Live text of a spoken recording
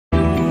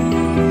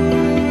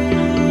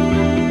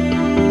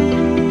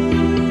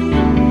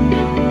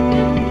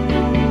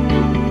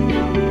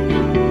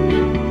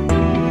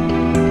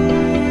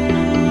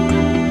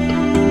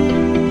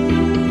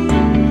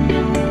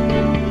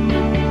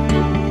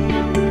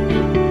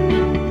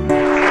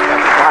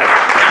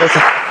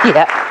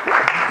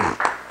Yeah.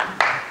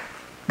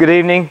 Good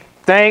evening.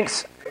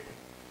 Thanks.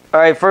 All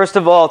right, first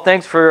of all,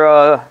 thanks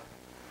for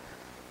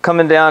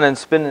coming down and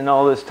spending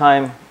all this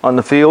time on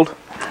the field.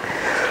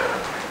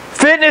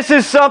 Fitness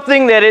is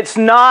something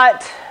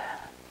that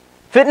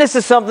fitness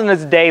is something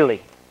that's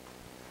daily.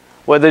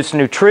 Whether it's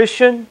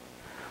nutrition,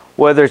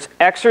 whether it's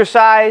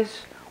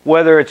exercise,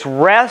 whether it's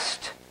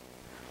rest,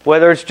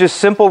 whether it's just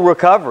simple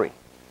recovery.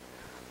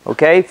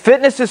 Okay?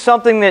 Fitness is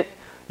something that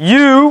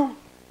you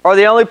are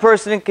the only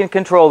person that can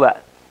control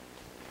that.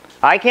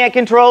 I can't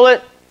control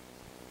it.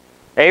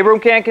 Abram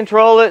can't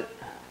control it.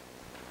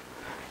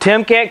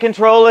 Tim can't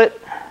control it.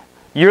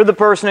 You're the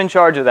person in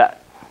charge of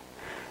that.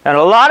 And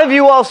a lot of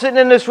you all sitting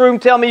in this room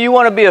tell me you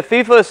want to be a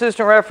FIFA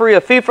assistant referee,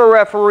 a FIFA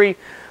referee,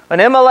 an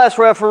MLS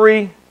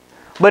referee,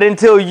 but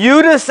until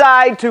you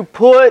decide to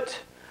put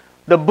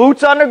the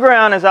boots on the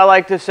ground, as I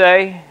like to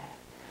say,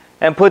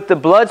 and put the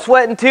blood,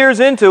 sweat, and tears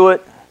into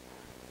it,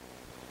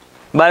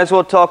 might as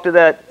well talk to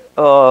that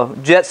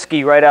jet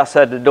ski right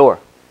outside the door.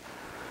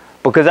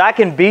 Because I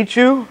can beat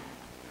you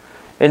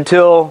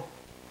until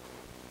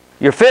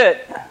you're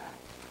fit,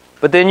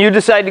 but then you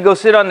decide to go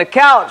sit on the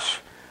couch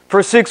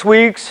for 6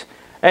 weeks,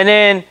 and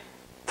then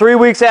 3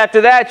 weeks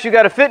after that you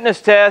got a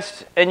fitness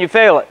test and you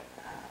fail it.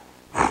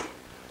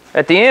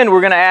 At the end I'm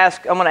going to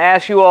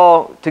ask you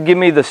all to give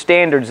me the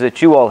standards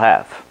that you all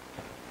have.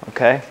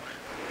 Okay?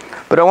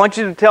 But I want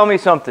you to tell me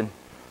something.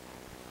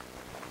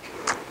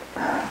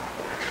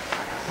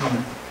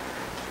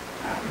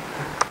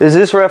 Is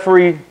this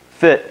referee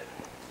fit?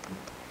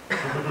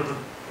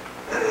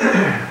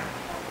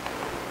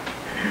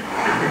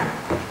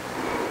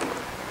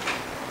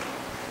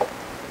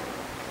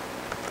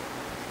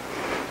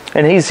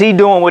 And is he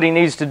doing what he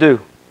needs to do?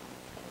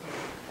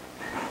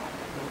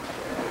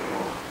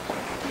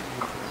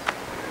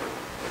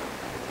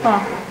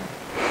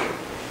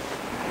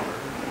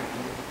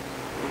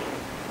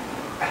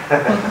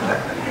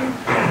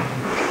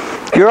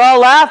 You're all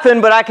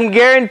laughing, but I can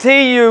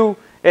guarantee you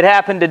it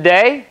happened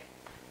today,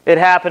 it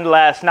happened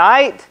last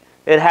night,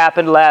 it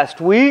happened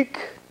last week,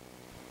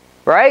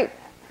 right?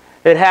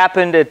 It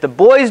happened at the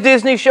boys'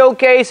 Disney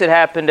showcase, it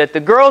happened at the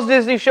girls'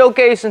 Disney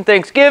showcase in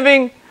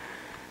Thanksgiving.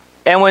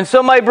 And when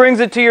somebody brings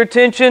it to your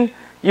attention,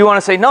 you want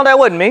to say, no, that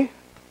wasn't me.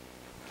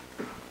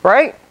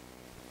 Right?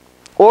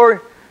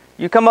 Or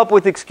you come up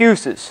with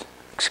excuses.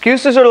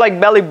 Excuses are like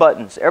belly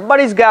buttons.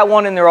 Everybody's got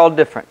one and they're all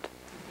different.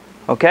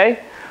 Okay?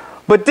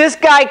 But this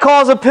guy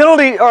calls a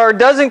penalty or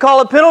doesn't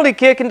call a penalty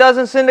kick and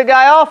doesn't send a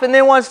guy off and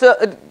then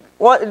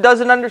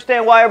doesn't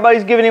understand why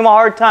everybody's giving him a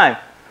hard time.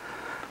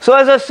 So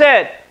as I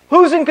said,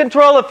 who's in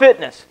control of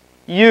fitness?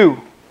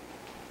 You.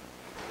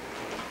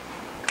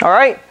 All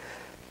right?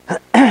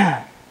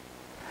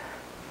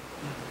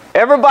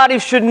 Everybody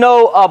should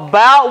know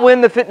about when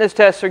the fitness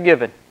tests are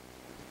given.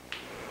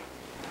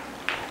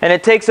 And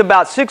it takes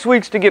about 6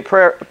 weeks to get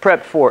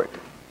prepped for it.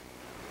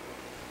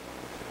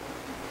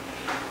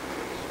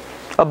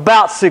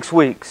 About 6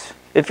 weeks.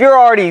 If you're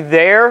already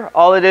there,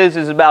 all it is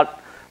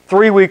about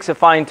 3 weeks of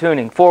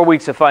fine-tuning, 4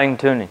 weeks of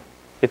fine-tuning.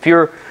 If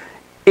you're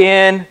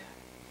in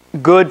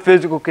good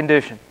physical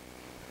condition.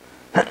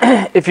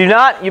 If you're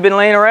not, you've been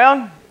laying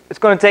around, it's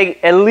going to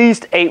take at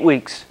least 8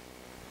 weeks.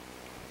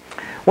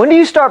 When do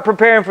you start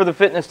preparing for the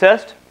fitness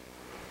test?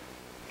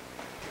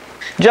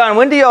 John,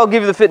 when do y'all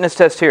give the fitness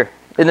test here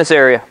in this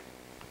area?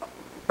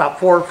 About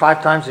 4 or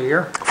 5 times a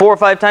year. 4 or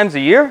 5 times a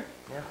year?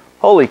 Yeah.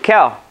 Holy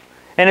cow.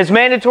 And it's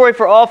mandatory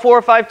for all 4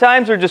 or 5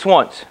 times or just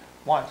once?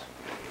 Once.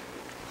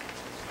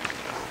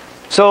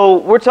 So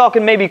we're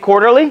talking maybe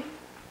quarterly?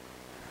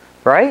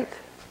 Right?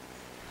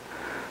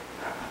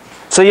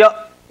 So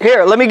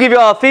here, let me give you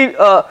all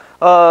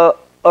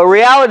a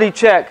reality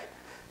check.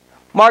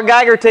 Mark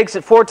Geiger takes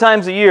it 4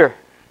 times a year.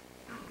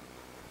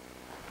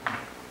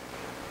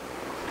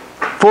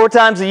 4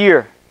 times a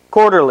year,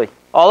 quarterly.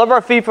 All of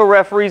our FIFA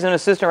referees and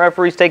assistant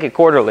referees take it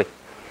quarterly.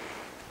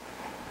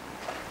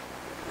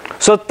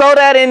 So throw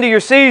that into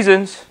your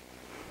seasons,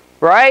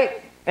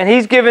 right? And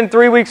he's given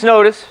 3 weeks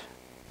notice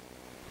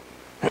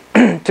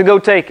to go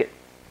take it.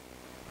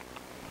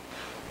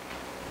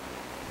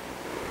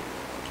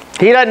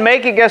 He doesn't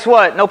make it, guess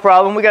what? No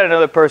problem. We got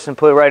another person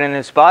put right in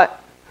his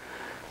spot.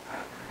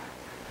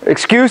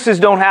 Excuses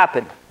don't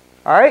happen.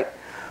 All right?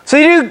 So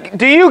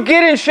do you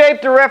get in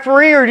shape to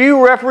referee or do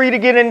you referee to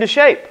get into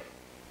shape?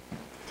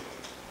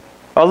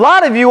 A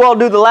lot of you all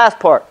do the last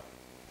part.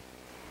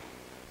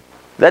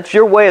 That's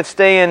your way of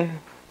staying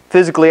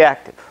physically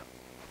active.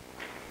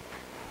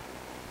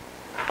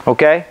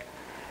 Okay?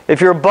 If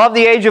you're above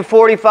the age of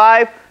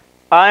 45,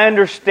 I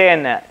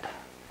understand that.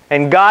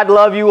 And God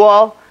love you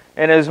all.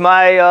 And as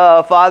my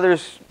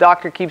father's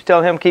doctor keeps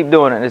telling him, keep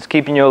doing it. It's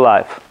keeping you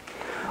alive.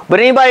 But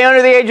anybody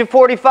under the age of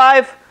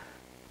 45,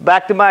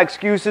 back to my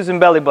excuses and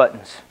belly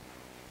buttons.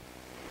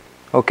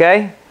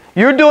 Okay?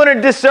 You're doing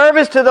a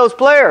disservice to those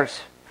players.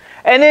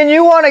 And then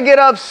you want to get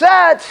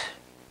upset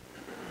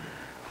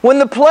when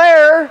the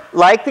player,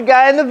 like the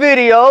guy in the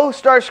video,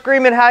 starts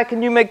screaming, how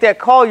can you make that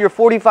call? You're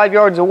 45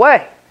 yards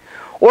away.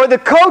 Or the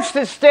coach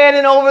that's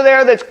standing over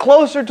there that's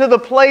closer to the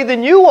play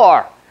than you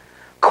are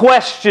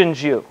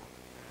questions you.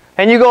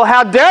 And you go,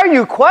 how dare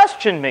you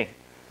question me?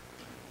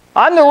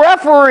 I'm the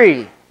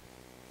referee.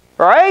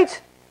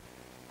 Right?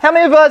 How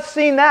many of us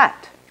seen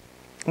that?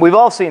 We've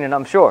all seen it,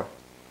 I'm sure.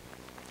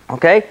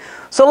 Okay?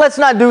 So let's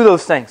not do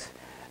those things.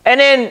 And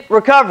then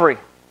recovery.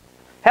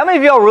 How many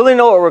of y'all really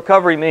know what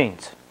recovery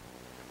means?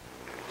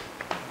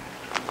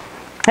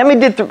 How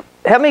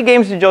many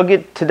games did y'all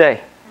get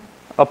today?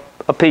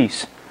 A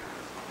piece?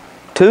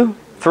 2?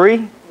 3?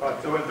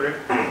 2 and 3.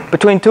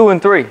 Between 2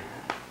 and 3.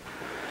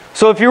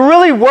 So if you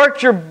really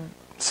worked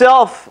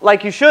yourself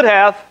like you should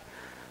have,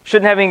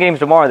 shouldn't have any games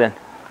tomorrow then.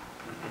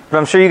 But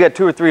I'm sure you got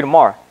 2 or 3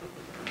 tomorrow.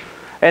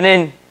 And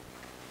then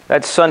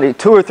that's Sunday,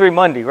 2 or 3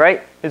 Monday,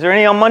 right? Is there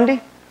any on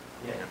Monday?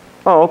 Yeah.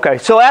 Oh, okay.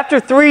 So after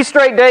 3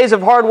 straight days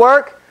of hard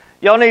work,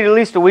 y'all need at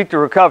least a week to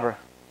recover.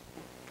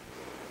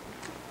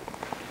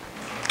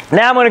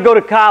 Now I'm going to go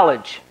to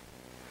college.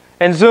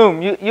 And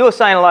Zoom, you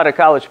assign a lot of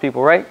college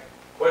people, right?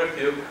 Quite a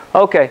few.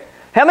 Okay.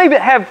 How many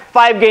have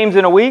 5 games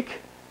in a week?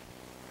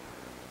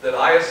 That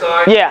I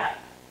assign? Yeah.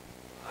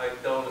 I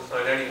don't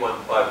assign anyone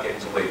 5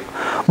 games a week.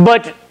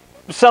 But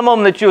some of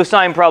them that you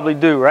assign probably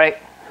do, right?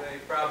 They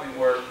probably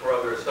work for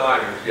other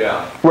assigners,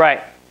 yeah.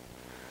 Right.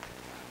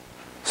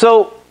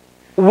 So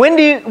when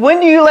do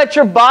you let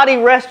your body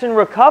rest and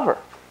recover?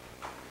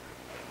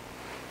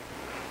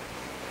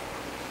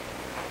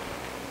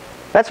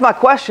 That's my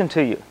question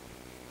to you.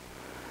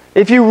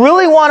 If you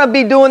really want to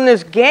be doing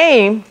this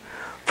game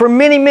for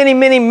many, many,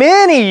 many,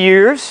 many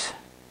years,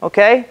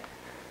 okay?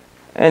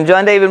 And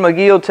John David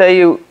McGee will tell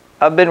you,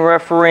 I've been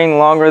refereeing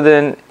longer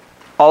than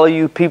all of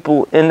you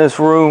people in this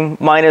room,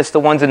 minus the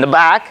ones in the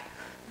back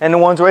and the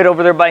ones right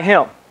over there by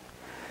him.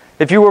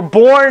 If you were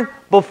born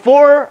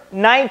before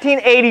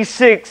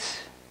 1986,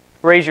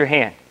 raise your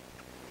hand.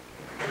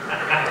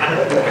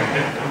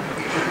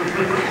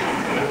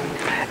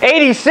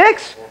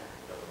 86?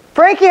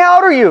 Frankie, how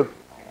old are you?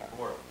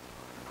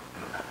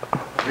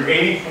 You're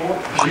 84?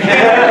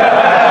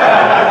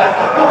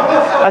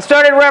 I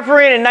started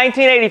refereeing in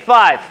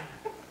 1985.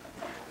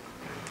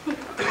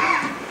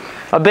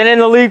 I've been in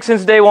the league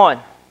since day one.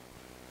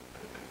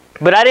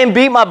 But I didn't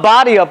beat my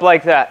body up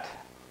like that.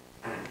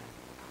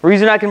 The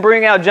reason I can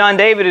bring out John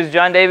David is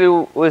John David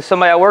was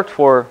somebody I worked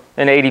for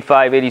in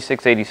 85,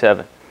 86,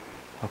 87.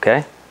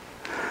 Okay?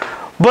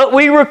 But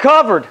we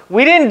recovered.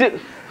 We didn't do...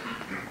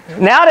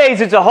 Nowadays,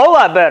 it's a whole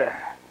lot better.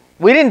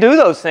 We didn't do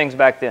those things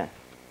back then.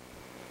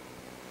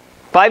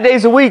 5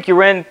 days a week, you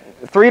ran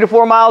 3 to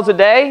 4 miles a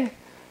day.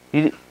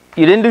 You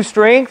didn't do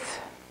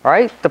strength,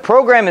 right? The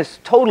program has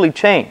totally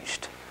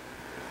changed.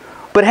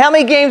 But how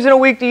many games in a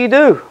week do you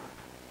do?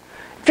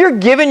 If you're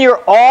giving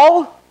your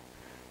all,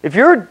 if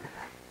you're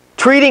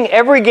treating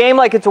every game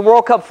like it's a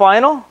World Cup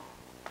final,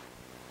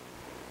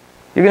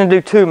 you're going to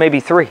do 2, maybe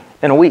 3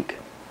 in a week.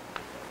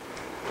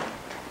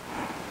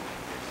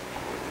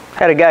 I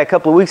had a guy a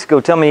couple of weeks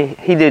ago tell me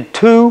he did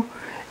 2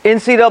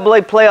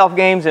 NCAA playoff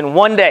games in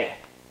one day,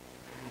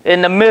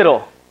 in the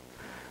middle.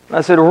 And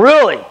I said,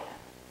 really?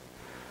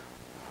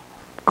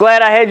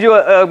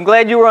 I'm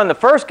glad you were on the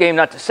first game,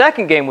 not the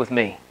second game with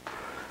me.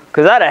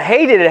 Because I'd have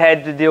hated to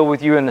had to deal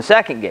with you in the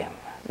second game.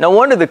 No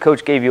wonder the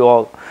coach gave you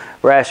all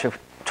rash of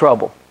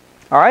trouble.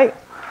 All right?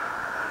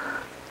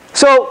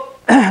 So,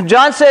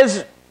 John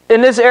says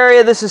in this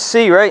area, this is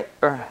C, right?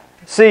 Or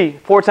C,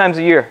 4 times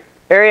a year.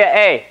 Area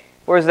A,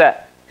 where's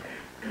that?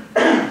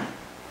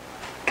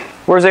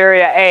 Where's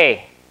area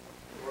A?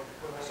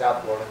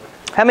 South Florida.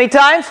 How many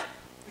times?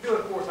 We do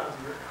it 4 times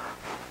a year.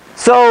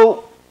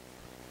 So,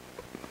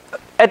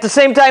 at the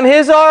same time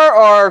his are,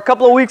 or a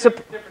couple of weeks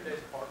apart? Different days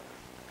apart.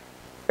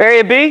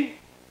 Area B?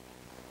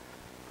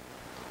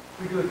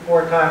 We do it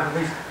 4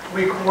 times.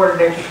 We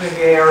coordinate between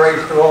the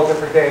ARAs through all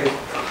different days.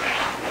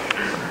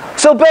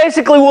 So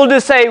basically we'll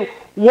just say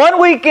 1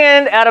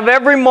 weekend out of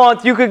every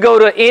month you could go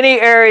to any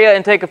area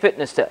and take a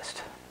fitness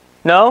test.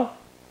 No?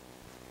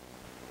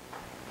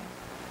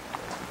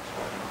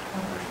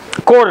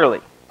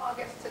 Quarterly.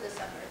 August to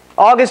December.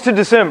 August to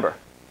December.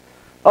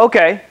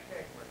 Okay.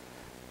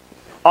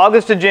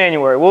 August to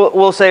January.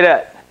 We'll say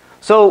that.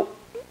 So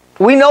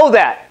we know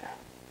that.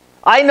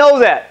 I know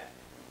that.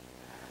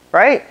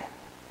 Right?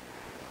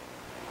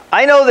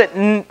 I know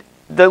that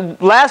the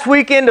last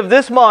weekend of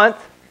this month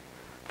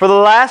for the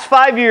last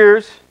 5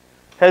 years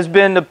has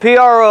been the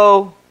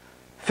PRO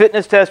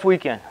fitness test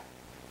weekend.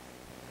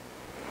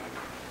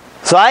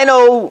 So I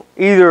know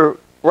either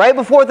right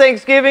before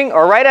Thanksgiving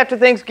or right after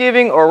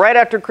Thanksgiving or right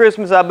after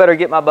Christmas I better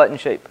get my butt in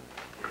shape.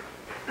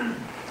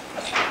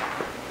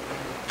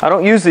 I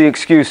don't use the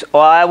excuse, oh,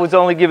 I was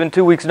only given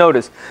 2 weeks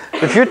notice.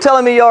 If you're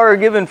telling me y'all are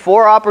given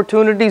 4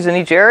 opportunities in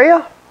each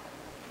area,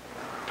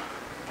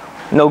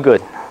 no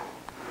good.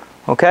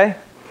 Okay?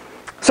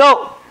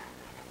 So,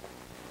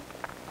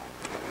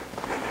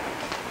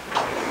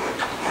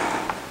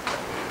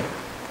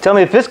 tell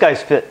me if this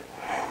guy's fit.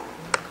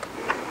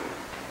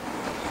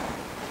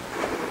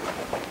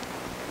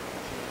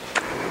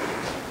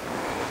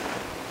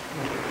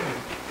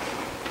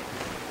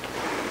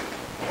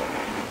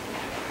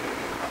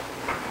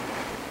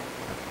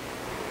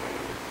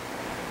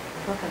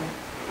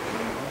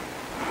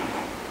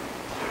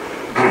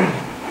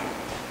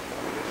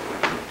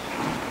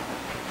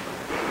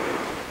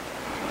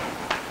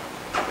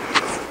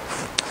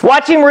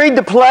 Watch him read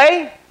the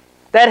play.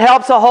 That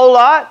helps a whole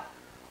lot.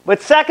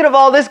 But second of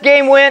all, this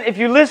game went, if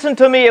you listen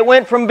to me, it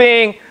went from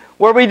being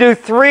where we do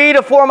 3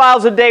 to 4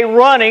 miles a day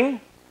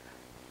running,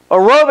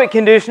 aerobic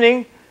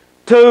conditioning,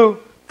 to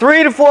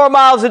 3 to 4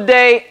 miles a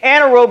day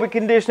anaerobic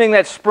conditioning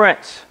that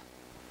sprints.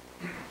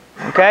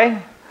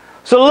 Okay?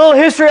 So a little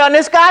history on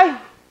this guy.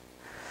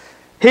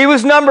 He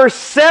was number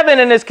 7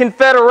 in his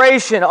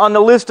confederation on the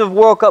list of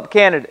World Cup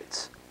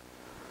candidates.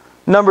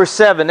 Number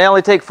 7. They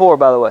only take 4,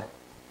 by the way,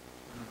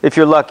 if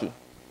you're lucky.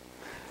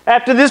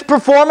 After this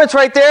performance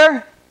right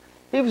there,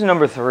 he was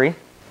number 3.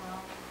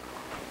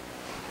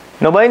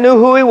 Nobody knew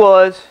who he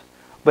was,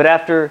 but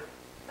after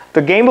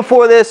the game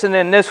before this and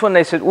then this one,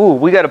 they said, ooh,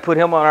 we got to put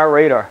him on our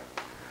radar.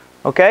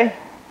 Okay?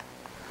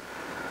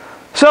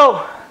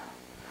 So,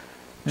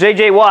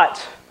 J.J.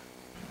 Watts.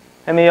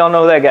 How many of y'all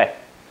know that guy?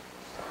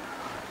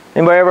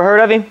 Anybody ever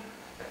heard of him?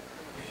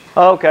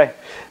 Okay.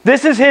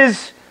 This is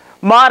his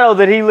motto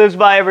that he lives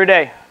by every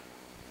day.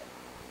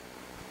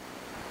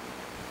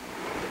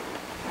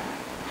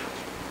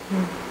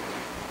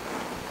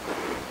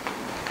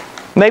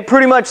 Make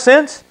pretty much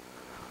sense?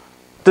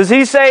 Does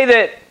he say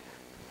that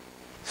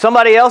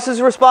somebody else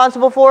is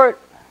responsible for it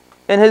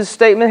in his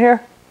statement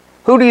here?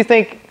 Who do you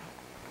think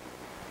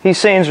he's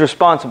saying is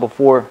responsible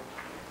for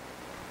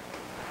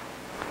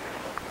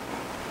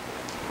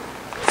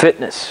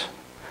fitness?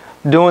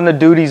 Doing the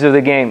duties of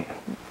the game,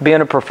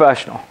 being a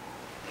professional,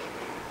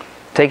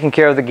 taking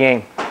care of the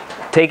game,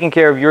 taking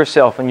care of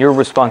yourself and your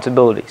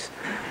responsibilities,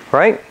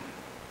 right?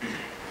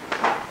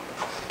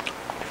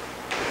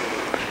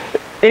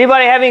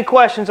 Anybody have any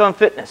questions on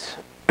fitness?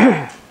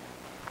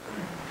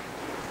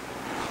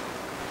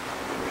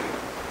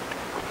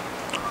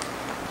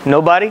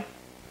 Nobody?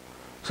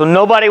 So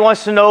nobody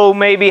wants to know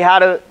maybe how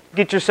to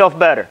get yourself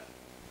better.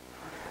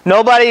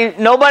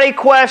 Nobody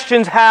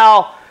questions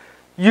how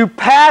you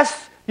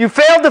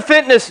failed the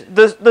fitness,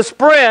 the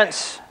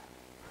sprints,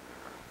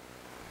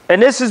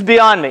 and this is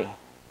beyond me.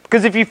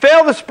 Because if you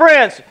fail the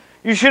sprints,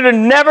 you should have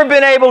never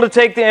been able to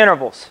take the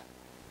intervals.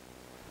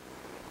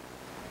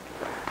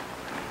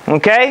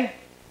 Okay?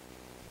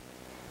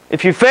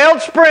 If you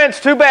failed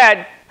sprints, too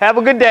bad. Have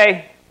a good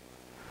day.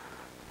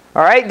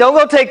 All right? Don't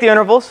go take the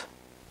intervals.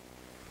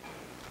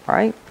 All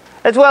right?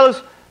 As well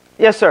as,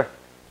 yes, sir.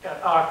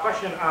 Yeah,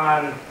 question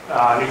on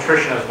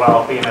nutrition as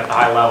well, being at the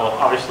high level.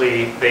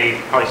 Obviously, they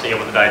probably say it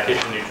with a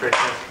dietitian,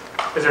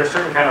 nutritionist. Is there a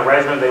certain kind of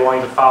regimen they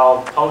want you to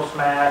follow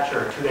post-match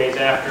or 2 days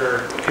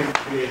after,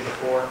 two days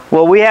before?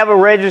 Well, we have a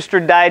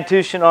registered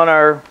dietitian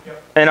on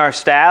in our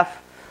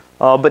staff,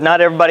 but not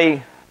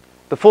everybody.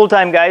 The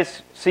full-time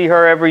guys see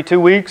her every 2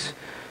 weeks.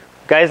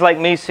 Guys like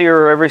me see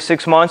her every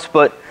 6 months,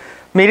 but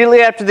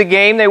immediately after the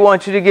game, they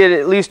want you to get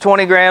at least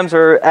 20 grams,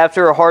 or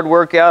after a hard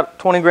workout,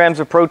 20 grams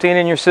of protein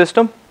in your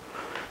system.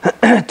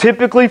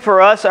 Typically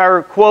for us,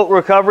 our quote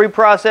recovery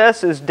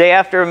process is day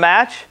after a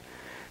match,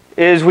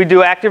 is we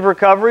do active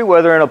recovery,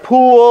 whether in a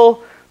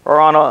pool or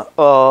on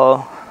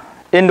a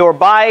indoor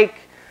bike,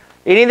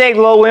 anything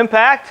low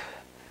impact,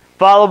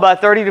 followed by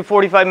 30 to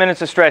 45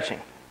 minutes of stretching.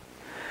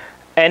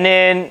 And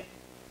then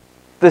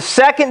the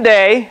second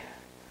day,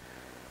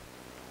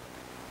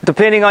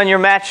 depending on your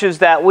matches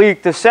that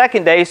week, the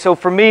second day, so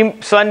for me,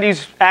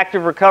 Sunday's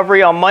active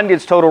recovery, on Monday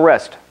it's total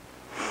rest.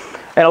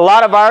 And a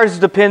lot of ours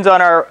depends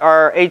on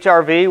our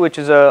HRV, which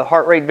is a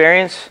heart rate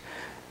variance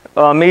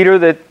meter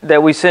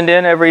that we send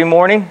in every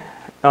morning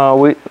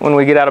when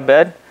we get out of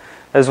bed,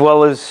 as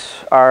well as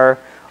our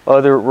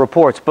other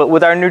reports. But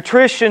with our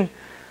nutrition,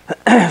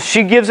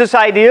 she gives us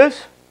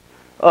ideas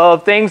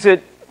of things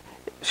that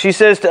she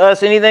says to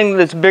us, anything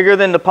that's bigger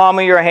than the palm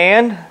of your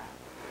hand,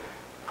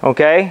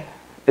 okay,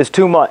 is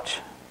too much.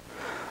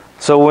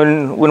 So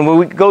when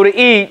we go to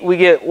eat, we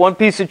get one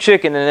piece of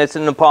chicken and it's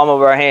in the palm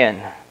of our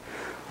hand.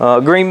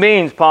 Green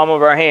beans, palm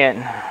of our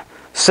hand.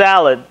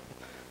 Salad.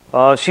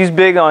 She's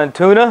big on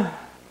tuna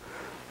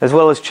as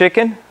well as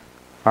chicken.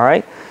 All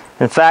right.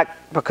 In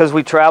fact, because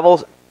we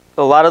travel,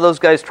 a lot of those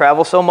guys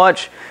travel so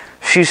much,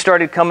 she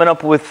started coming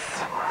up with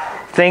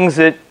things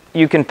that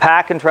you can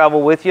pack and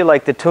travel with you,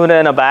 like the tuna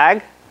in a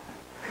bag.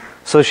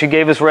 So she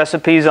gave us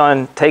recipes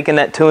on taking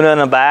that tuna in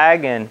a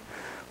bag and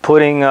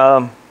putting,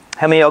 how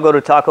many of y'all go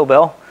to Taco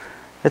Bell?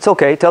 It's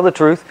okay, tell the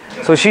truth.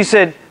 So she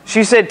said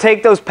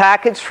take those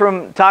packets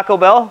from Taco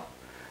Bell,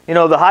 you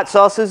know, the hot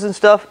sauces and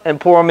stuff, and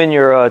pour them in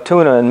your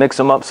tuna and mix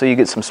them up so you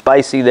get some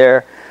spicy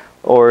there,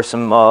 or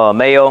some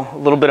mayo, a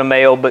little bit of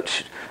mayo.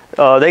 But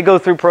they go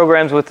through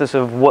programs with us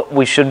of what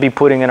we should be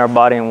putting in our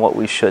body and what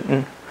we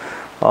shouldn't.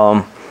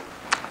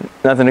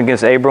 Nothing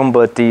against Abram,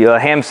 but the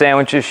ham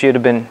sandwiches she'd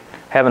have been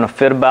having a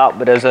fit about.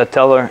 But as I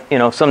tell her, you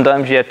know,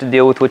 sometimes you have to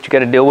deal with what you got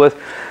to deal with.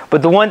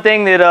 But the one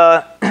thing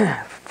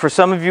that, for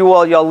some of you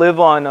all, y'all live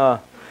on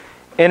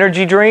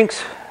energy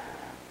drinks,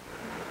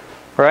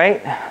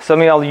 right? Some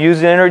of y'all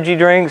use energy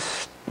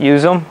drinks,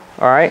 use them,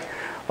 all right?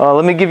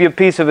 Let me give you a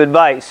piece of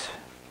advice.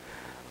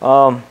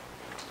 Y'all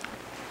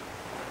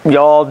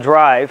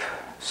drive,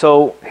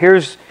 so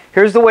here's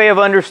the way of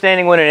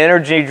understanding what an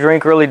energy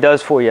drink really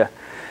does for you.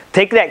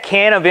 Take that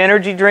can of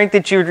energy drink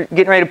that you're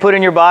getting ready to put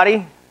in your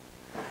body,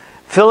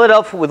 fill it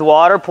up with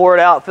water, pour it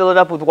out, fill it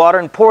up with water,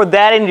 and pour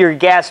that into your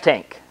gas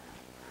tank.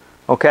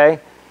 Okay?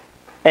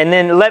 And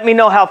then let me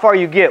know how far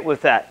you get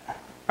with that. All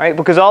right?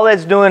 Because all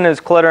that's doing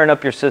is cluttering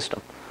up your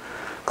system,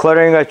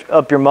 cluttering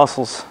up your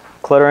muscles,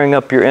 cluttering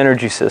up your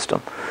energy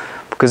system,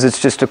 because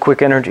it's just a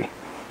quick energy.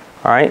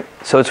 All right?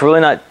 So it's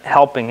really not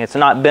helping. It's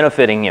not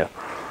benefiting you.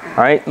 All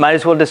right? Might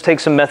as well just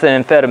take some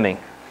methamphetamine.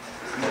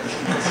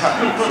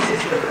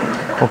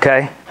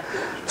 Okay?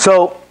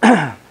 So,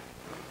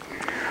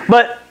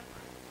 but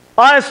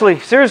honestly,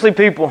 seriously,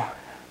 people,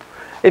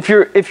 if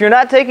you're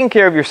not taking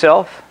care of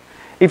yourself,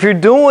 if you're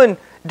doing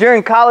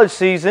during college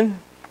season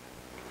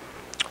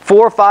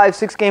 4, 5,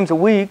 6 games a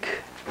week,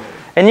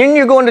 and then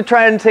you're going to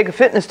try and take a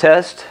fitness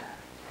test,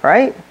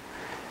 right?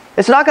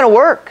 It's not going to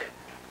work.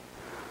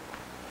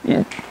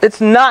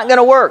 It's not going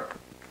to work.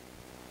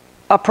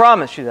 I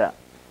promise you that.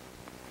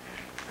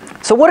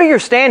 So what are your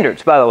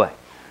standards, by the way?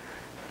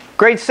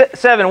 Grade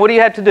 7, what do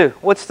you have to do?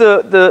 What's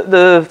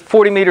the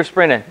 40-meter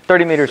sprint in?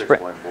 30-meter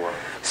sprint? 6.4.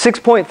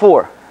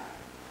 6.4.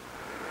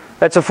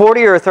 That's a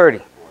 40 or a 30?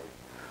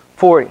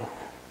 40.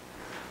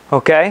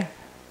 Okay.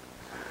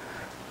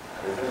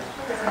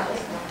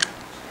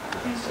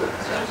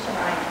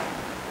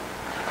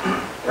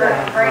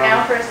 Right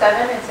now for a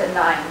 7, it's a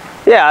 9.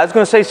 Yeah, I was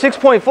going to say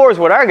 6.4 is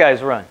what our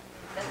guys run.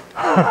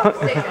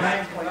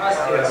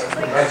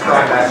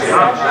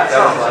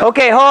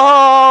 Okay,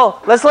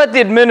 ho. Let's let the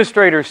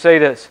administrators say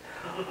this.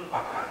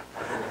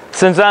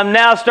 Since I'm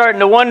now starting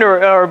to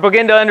wonder or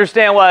begin to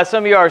understand why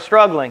some of you are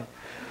struggling.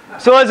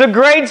 So as a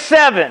grade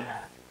 7,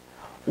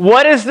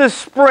 what is the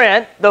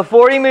sprint, the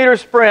 40-meter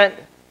sprint?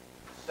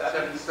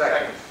 7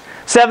 seconds.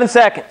 7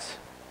 seconds.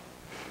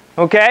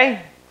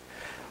 Okay?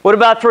 What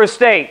about for a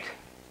state?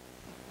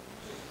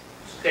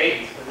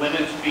 State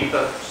limit speed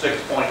of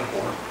 6.4.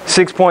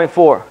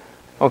 6.4.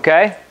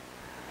 Okay?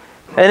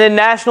 And then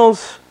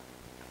nationals,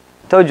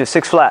 told you,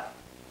 6 flat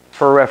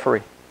for a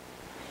referee.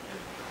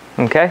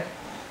 Okay?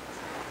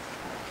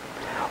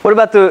 What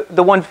about the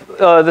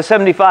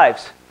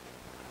 75s?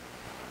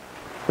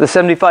 The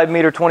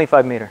 75-meter,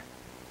 25-meter?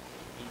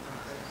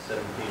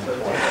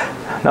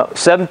 17. No,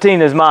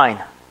 17 is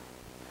mine.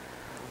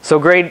 So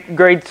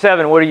grade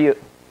 7, what are you?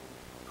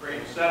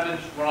 Grade 7s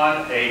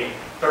run a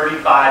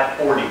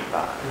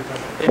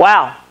 35-45.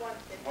 Wow.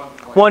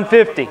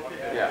 150.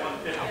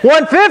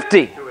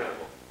 150.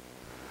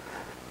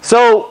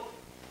 So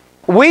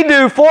we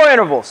do 4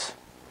 intervals.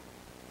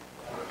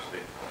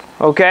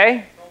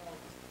 Okay?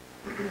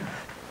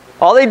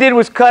 All they did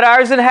was cut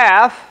ours in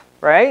half,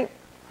 right?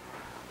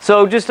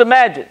 So just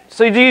imagine.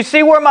 So do you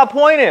see where my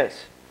point is?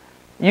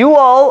 You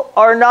all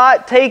are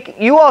not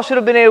you all should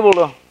have been able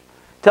to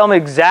tell me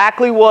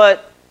exactly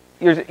what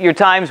your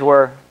times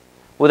were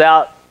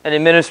without an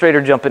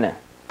administrator jumping in.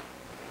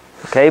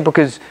 Okay?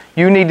 Because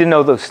you need to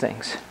know those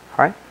things.